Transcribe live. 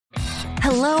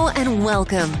Hello and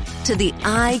welcome to the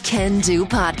I Can Do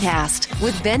podcast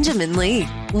with Benjamin Lee.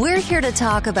 We're here to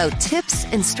talk about tips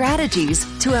and strategies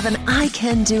to have an I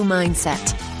Can Do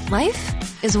mindset.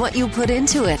 Life is what you put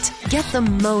into it. Get the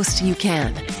most you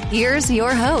can. Here's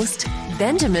your host,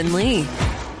 Benjamin Lee.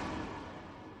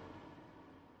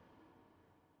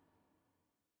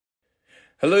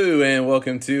 Hello and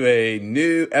welcome to a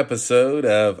new episode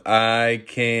of I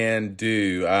Can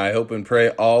Do. I hope and pray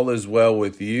all is well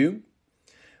with you.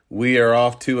 We are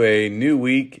off to a new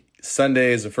week.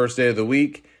 Sunday is the first day of the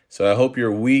week, so I hope your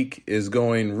week is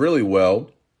going really well.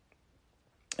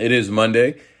 It is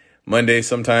Monday. Monday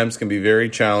sometimes can be very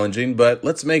challenging, but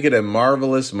let's make it a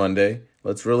marvelous Monday.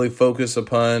 Let's really focus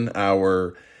upon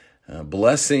our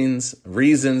blessings,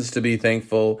 reasons to be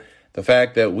thankful, the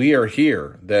fact that we are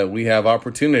here, that we have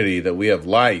opportunity, that we have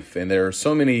life, and there are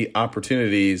so many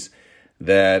opportunities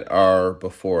that are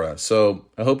before us. So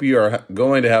I hope you are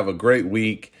going to have a great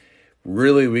week.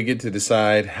 Really, we get to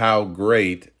decide how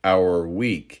great our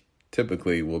week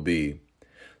typically will be.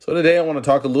 So today I want to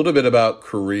talk a little bit about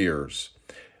careers.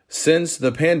 Since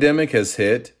the pandemic has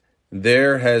hit,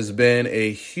 there has been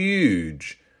a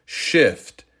huge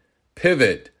shift,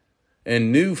 pivot,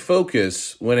 and new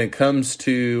focus when it comes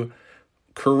to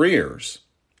careers.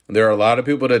 There are a lot of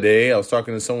people today. I was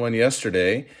talking to someone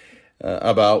yesterday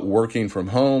about working from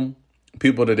home.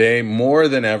 People today, more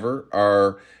than ever,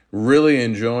 are really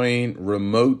enjoying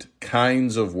remote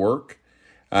kinds of work.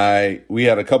 We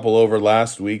had a couple over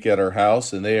last week at our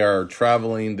house, and they are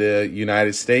traveling the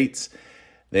United States.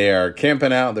 They are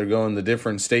camping out. They're going to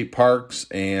different state parks,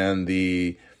 and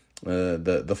the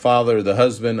father, the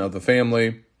husband of the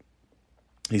family,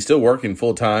 he's still working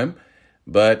full time,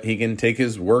 but he can take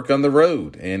his work on the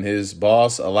road, and his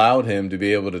boss allowed him to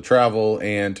be able to travel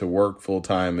and to work full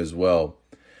time as well.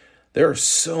 There are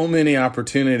so many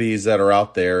opportunities that are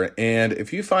out there, and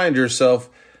if you find yourself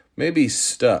maybe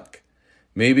stuck,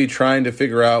 maybe trying to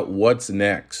figure out what's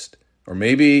next, or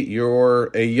maybe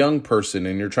you're a young person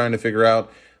and you're trying to figure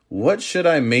out what should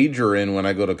I major in when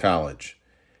I go to college.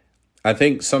 I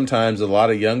think sometimes a lot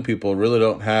of young people really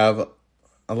don't have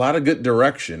a lot of good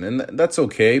direction, and that's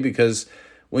okay because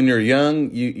when you're young,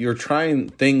 you're trying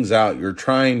things out, you're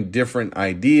trying different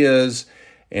ideas,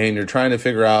 and you're trying to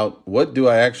figure out, what do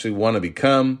I actually want to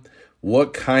become?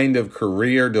 What kind of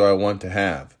career do I want to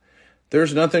have?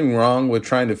 There's nothing wrong with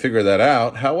trying to figure that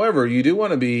out. However, you do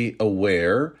want to be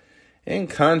aware and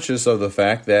conscious of the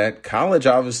fact that college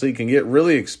obviously can get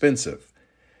really expensive.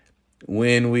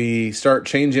 When we start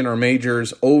changing our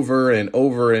majors over and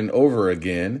over and over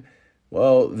again,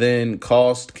 well, then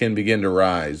cost can begin to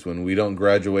rise when we don't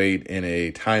graduate in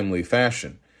a timely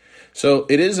fashion. So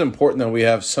it is important that we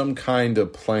have some kind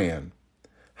of plan.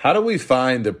 How do we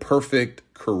find the perfect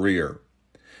career?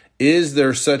 Is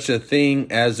there such a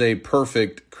thing as a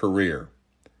perfect career?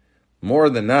 More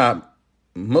than not,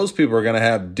 most people are going to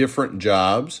have different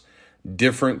jobs,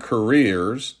 different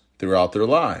careers throughout their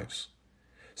lives.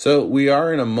 So we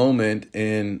are in a moment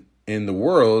in the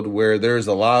world where there's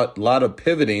a lot of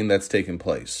pivoting that's taking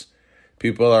place.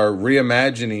 People are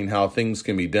reimagining how things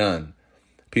can be done.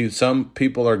 Some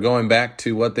people are going back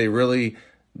to what they really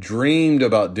dreamed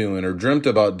about doing or dreamt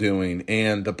about doing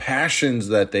and the passions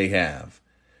that they have.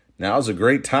 Now is a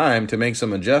great time to make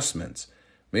some adjustments.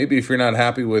 Maybe if you're not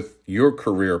happy with your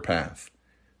career path.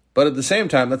 But at the same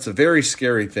time, that's a very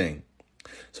scary thing.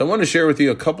 So I want to share with you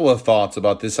a couple of thoughts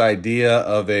about this idea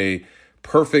of a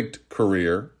perfect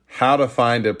career, how to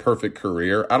find a perfect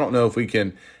career. I don't know if we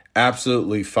can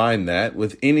absolutely find that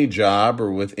with any job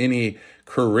or with any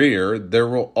career. There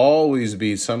will always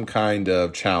be some kind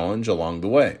of challenge along the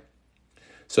way.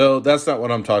 So that's not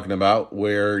what I'm talking about,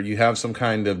 where you have some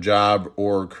kind of job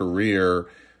or career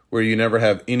where you never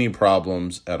have any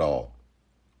problems at all.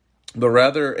 But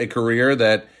rather a career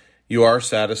that you are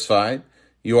satisfied,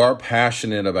 you are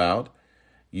passionate about,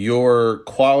 your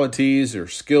qualities or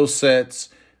skill sets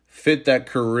fit that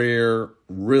career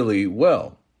really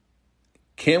well.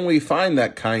 Can we find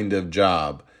that kind of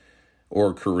job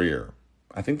or career?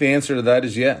 I think the answer to that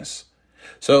is yes.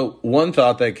 So one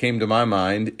thought that came to my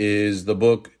mind is the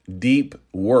book Deep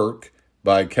Work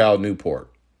by Cal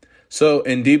Newport. So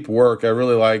in Deep Work, I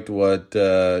really liked what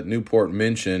Newport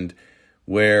mentioned,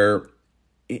 where,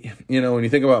 when you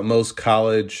think about most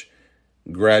college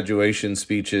graduation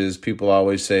speeches, people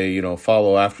always say,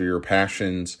 follow after your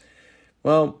passions.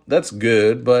 Well, that's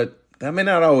good, but that may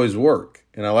not always work.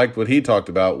 And I liked what he talked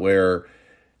about, where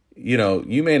you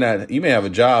may have a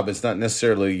job. It's not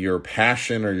necessarily your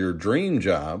passion or your dream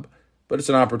job, but it's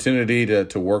an opportunity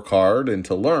to work hard and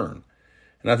to learn.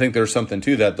 And I think there's something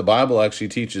to that. The Bible actually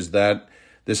teaches that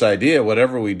this idea,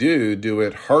 whatever we do, do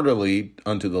it heartily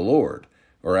unto the Lord,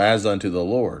 or as unto the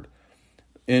Lord.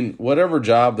 In whatever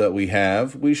job that we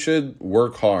have, we should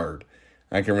work hard.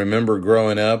 I can remember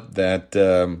growing up that,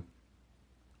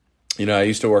 I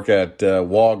used to work at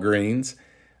Walgreens.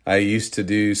 I used to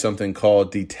do something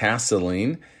called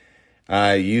detasseling.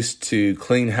 I used to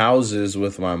clean houses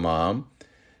with my mom.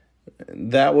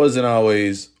 That wasn't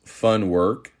always fun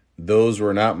work. Those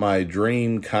were not my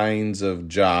dream kinds of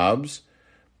jobs,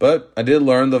 but I did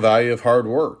learn the value of hard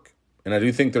work. And I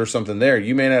do think there's something there.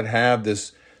 You may not have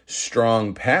this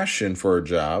strong passion for a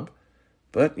job,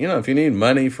 but if you need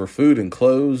money for food and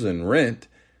clothes and rent,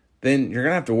 then you're going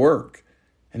to have to work,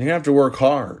 and you're going to have to work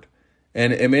hard.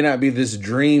 And it may not be this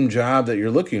dream job that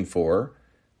you're looking for,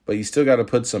 but you still got to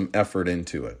put some effort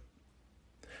into it.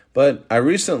 But I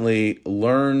recently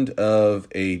learned of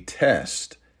a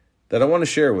test that I want to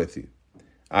share with you.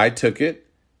 I took it.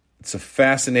 It's a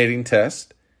fascinating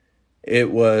test.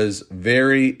 It was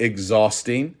very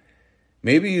exhausting.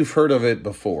 Maybe you've heard of it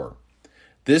before.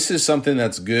 This is something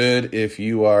that's good if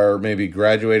you are maybe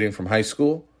graduating from high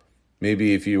school,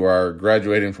 maybe if you are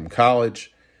graduating from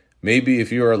college, maybe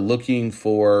if you are looking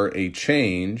for a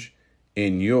change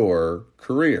in your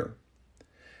career.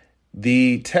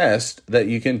 The test that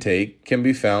you can take can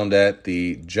be found at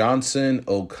the Johnson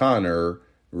O'Connor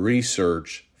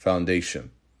Research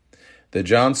Foundation. The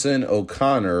Johnson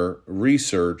O'Connor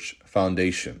Research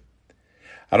Foundation.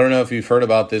 I don't know if you've heard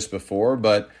about this before,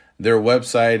 but their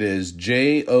website is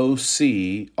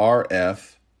jocrf.org.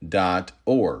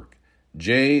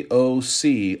 jocrf.org.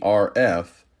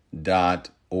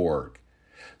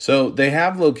 So they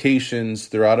have locations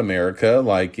throughout America,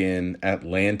 like in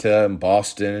Atlanta and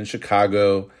Boston and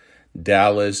Chicago,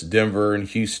 Dallas, Denver and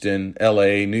Houston,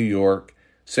 LA, New York,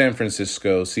 San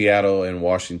Francisco, Seattle, and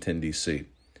Washington, D.C.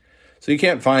 So you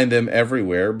can't find them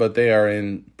everywhere, but they are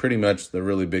in pretty much the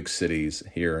really big cities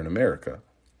here in America.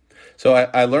 So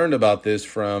I learned about this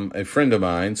from a friend of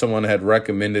mine. Someone had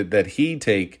recommended that he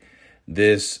take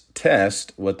this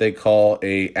test, what they call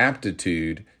a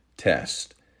aptitude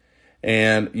test.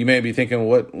 And you may be thinking,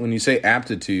 when you say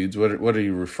aptitudes, what are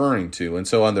you referring to? And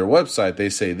so on their website, they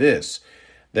say this,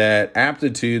 that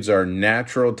aptitudes are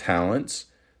natural talents,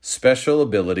 special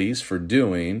abilities for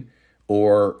doing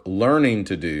or learning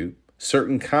to do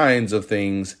certain kinds of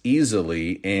things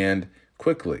easily and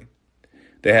quickly.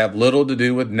 They have little to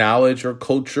do with knowledge or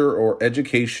culture or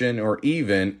education or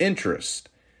even interest.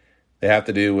 They have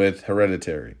to do with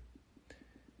hereditary.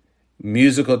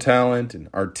 Musical talent and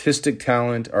artistic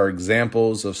talent are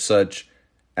examples of such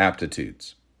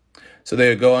aptitudes. So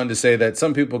they go on to say that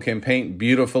some people can paint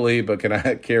beautifully but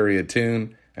cannot carry a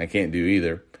tune. I can't do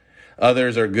either.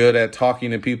 Others are good at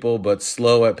talking to people but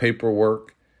slow at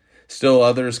paperwork. Still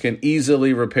others can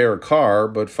easily repair a car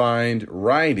but find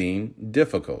riding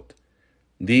difficult.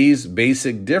 These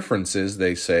basic differences,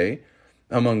 they say,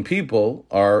 among people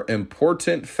are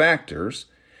important factors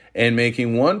in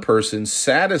making one person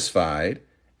satisfied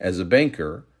as a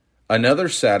banker, another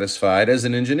satisfied as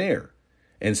an engineer,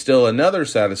 and still another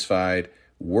satisfied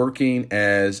working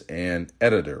as an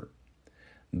editor.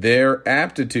 Their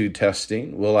aptitude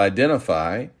testing will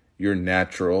identify your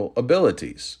natural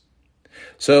abilities.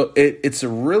 So it's a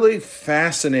really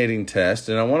fascinating test,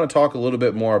 and I want to talk a little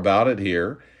bit more about it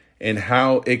here and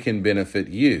how it can benefit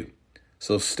you.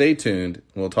 So stay tuned.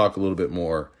 We'll talk a little bit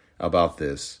more about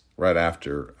this right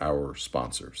after our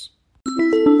sponsors.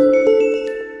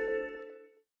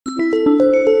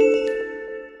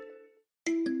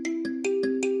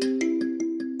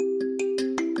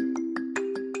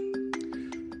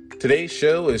 Today's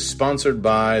show is sponsored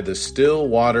by the Still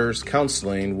Waters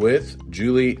Counseling with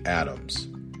Julie Adams.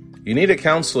 You need a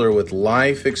counselor with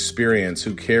life experience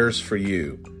who cares for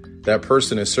you. That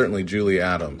person is certainly Julie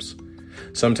Adams.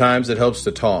 Sometimes it helps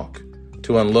to talk,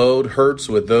 to unload hurts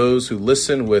with those who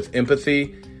listen with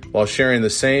empathy while sharing the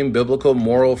same biblical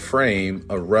moral frame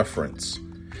of reference.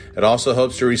 It also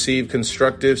helps to receive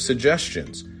constructive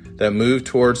suggestions that move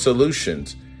toward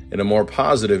solutions in a more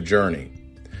positive journey.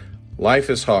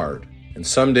 Life is hard, and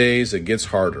some days it gets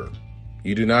harder.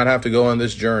 You do not have to go on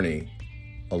this journey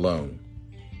alone.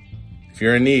 If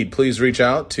you're in need, please reach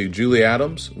out to Julie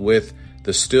Adams with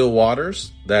the Still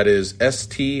Waters. That is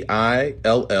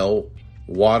STILL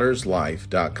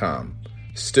waterslife.com.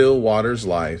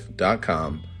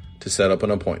 stillwaterslife.com to set up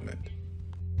an appointment.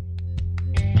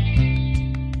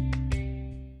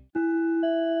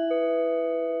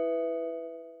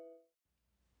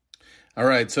 All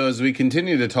right, so as we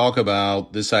continue to talk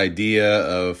about this idea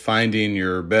of finding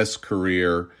your best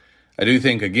career, I do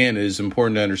think, again, it is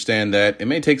important to understand that it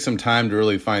may take some time to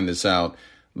really find this out,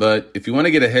 But if you want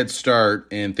to get a head start,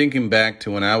 and thinking back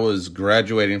to when I was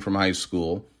graduating from high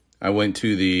school, I went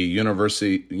to the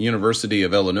University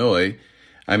of Illinois.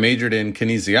 I majored in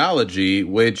kinesiology,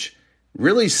 which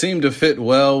really seemed to fit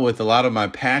well with a lot of my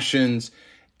passions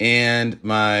and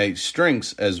my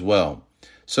strengths as well.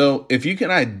 So if you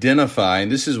can identify,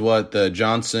 and this is what the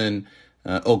Johnson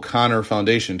O'Connor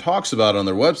Foundation talks about on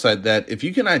their website, that if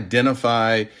you can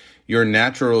identify your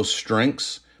natural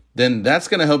strengths, then that's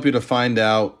going to help you to find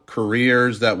out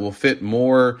careers that will fit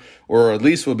more, or at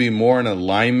least will be more in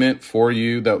alignment for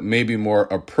you, that may be more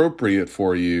appropriate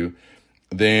for you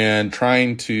than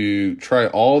trying to try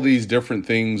all these different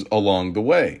things along the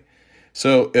way.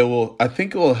 So I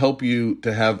think it will help you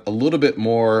to have a little bit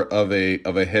more of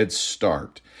a head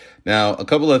start. Now, a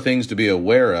couple of things to be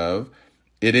aware of.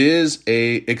 It is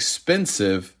a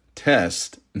expensive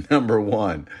test, number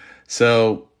one.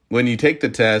 So when you take the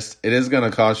test, it is going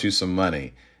to cost you some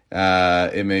money.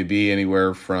 It may be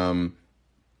anywhere from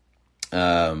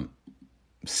 $600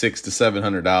 to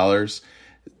 $700,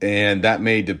 and that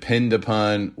may depend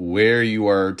upon where you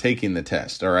are taking the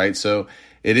test. All right, so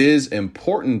it is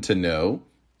important to know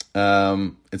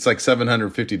it's like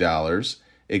 $750,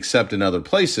 except in other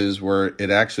places where it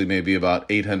actually may be about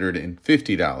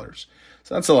 $850.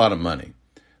 So that's a lot of money.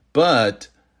 But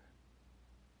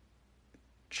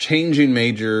changing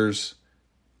majors,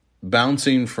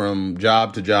 bouncing from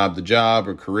job to job to job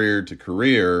or career to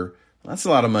career, that's a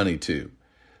lot of money too.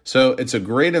 So it's a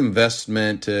great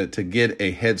investment to get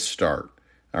a head start,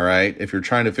 all right, if you're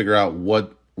trying to figure out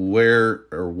what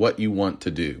you want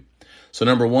to do. So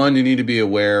number one, you need to be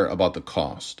aware about the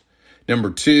cost. Number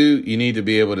two, you need to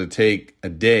be able to take a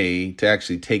day to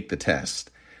actually take the test.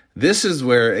 This is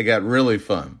where it got really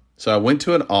fun. So I went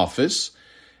to an office,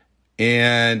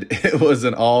 and it was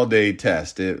an all-day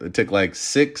test. It took like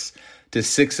 6 to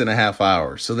 6.5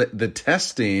 hours. So the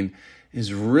testing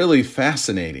is really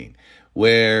fascinating,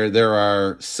 where there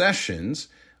are sessions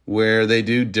where they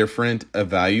do different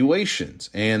evaluations.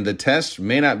 And the test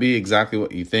may not be exactly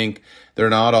what you think. They're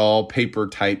not all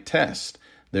paper-type tests.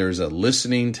 There's a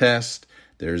listening test,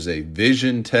 there's a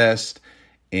vision test,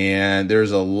 and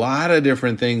there's a lot of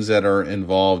different things that are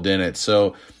involved in it.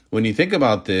 So when you think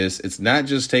about this, it's not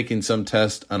just taking some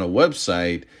test on a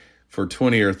website for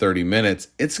 20 or 30 minutes.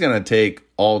 It's going to take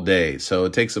all day. So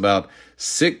it takes about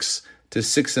 6 to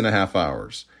 6.5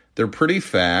 hours. They're pretty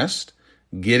fast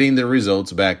getting the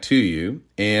results back to you.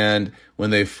 And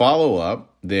when they follow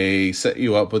up, they set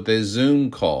you up with a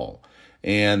Zoom call.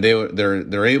 And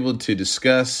they're able to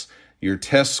discuss your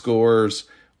test scores,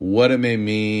 what it may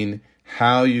mean,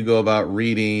 how you go about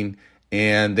reading,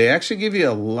 and they actually give you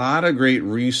a lot of great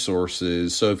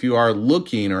resources. So if you are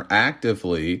looking or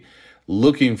actively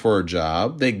looking for a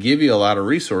job, they give you a lot of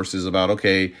resources about,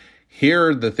 okay, here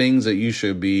are the things that you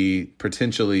should be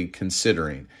potentially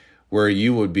considering, where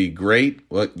you would be great,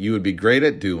 what you would be great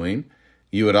at doing.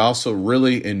 You would also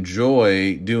really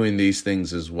enjoy doing these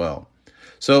things as well.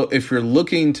 So if you're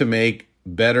looking to make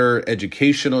better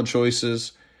educational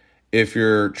choices, if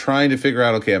you're trying to figure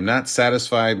out, okay, I'm not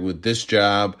satisfied with this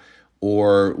job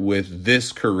or with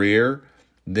this career,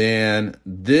 then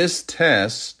this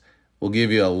test will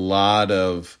give you a lot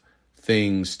of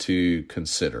things to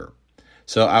consider.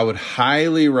 So I would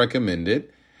highly recommend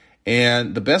it.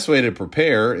 And the best way to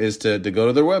prepare is to go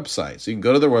to their website. So you can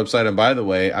go to their website. And by the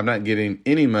way, I'm not getting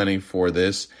any money for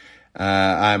this.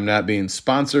 I'm not being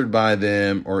sponsored by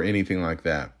them or anything like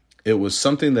that. It was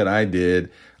something that I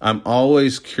did. I'm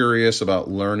always curious about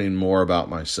learning more about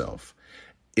myself.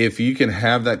 If you can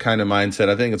have that kind of mindset,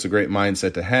 I think it's a great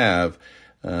mindset to have,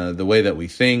 the way that we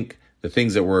think, the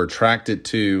things that we're attracted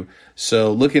to.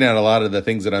 So looking at a lot of the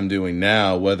things that I'm doing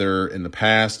now, whether in the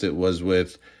past it was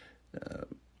with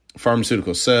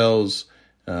pharmaceutical sales,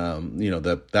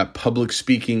 that public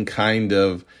speaking kind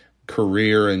of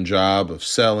career and job of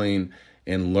selling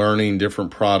and learning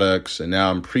different products. And now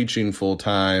I'm preaching full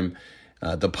time,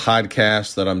 the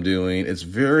podcast that I'm doing. It's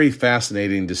very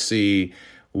fascinating to see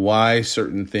why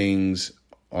certain things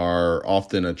are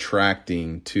often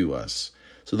attracting to us.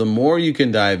 So the more you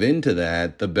can dive into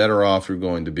that, the better off you're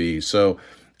going to be. So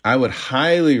I would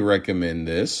highly recommend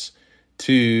this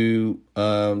to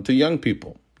young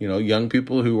people. Young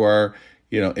people who are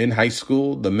in high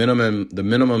school. The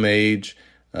minimum age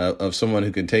of someone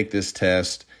who can take this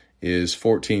test is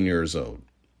 14 years old.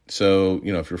 So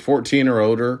if you're 14 or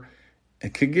older,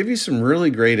 it could give you some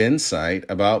really great insight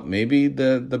about maybe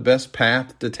the best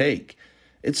path to take.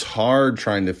 It's hard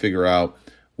trying to figure out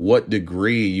what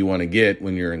degree you want to get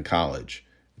when you're in college.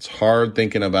 It's hard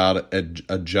thinking about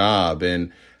a job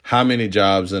and how many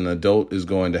jobs an adult is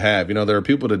going to have. There are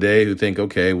people today who think,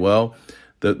 okay, well,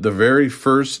 The very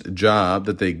first job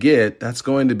that they get, that's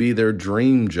going to be their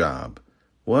dream job.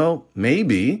 Well,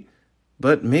 maybe,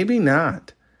 but maybe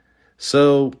not.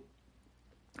 So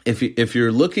if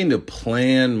you're looking to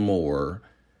plan more,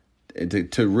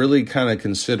 to really kind of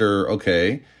consider,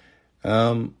 okay,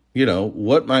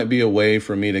 what might be a way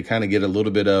for me to kind of get a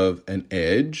little bit of an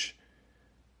edge?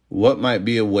 What might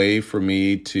be a way for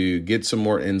me to get some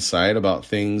more insight about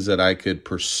things that I could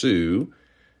pursue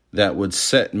that would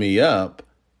set me up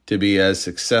to be as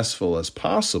successful as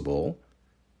possible?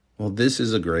 Well, this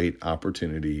is a great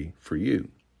opportunity for you.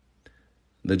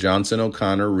 The Johnson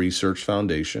O'Connor Research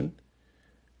Foundation,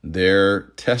 their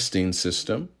testing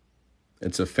system,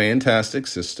 it's a fantastic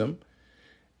system,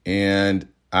 and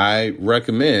I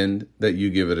recommend that you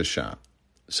give it a shot.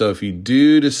 So if you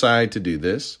do decide to do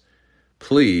this,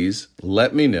 please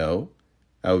let me know.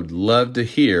 I would love to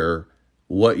hear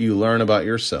what you learn about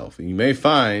yourself. And you may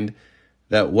find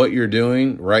that what you're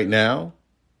doing right now,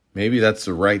 maybe that's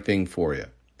the right thing for you.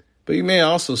 But you may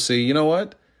also see, you know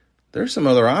what? There's some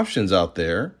other options out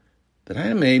there that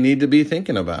I may need to be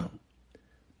thinking about.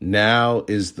 Now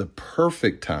is the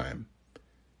perfect time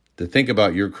to think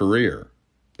about your career,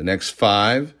 the next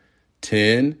 5,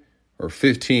 10, or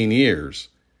 15 years,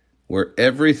 where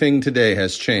everything today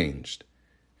has changed.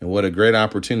 And what a great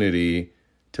opportunity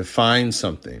to find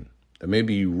something that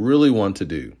maybe you really want to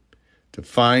do, to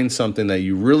find something that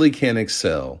you really can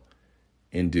excel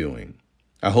in doing.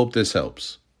 I hope this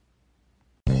helps.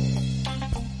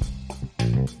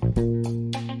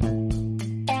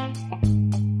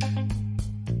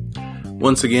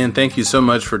 Once again, thank you so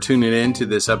much for tuning in to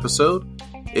this episode.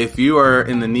 If you are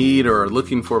in the need or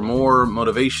looking for more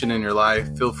motivation in your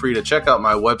life, feel free to check out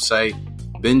my website,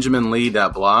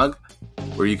 benjaminlee.blog,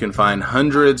 where you can find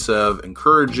hundreds of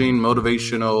encouraging,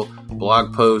 motivational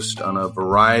blog posts on a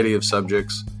variety of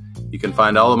subjects. You can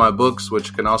find all of my books,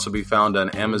 which can also be found on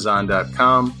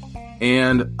Amazon.com,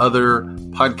 and other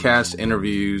podcast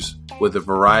interviews with a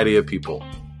variety of people.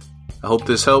 I hope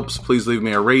this helps. Please leave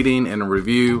me a rating and a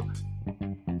review.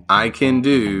 I can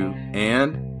do,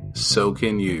 and so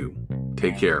can you.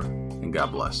 Take care, and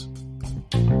God bless.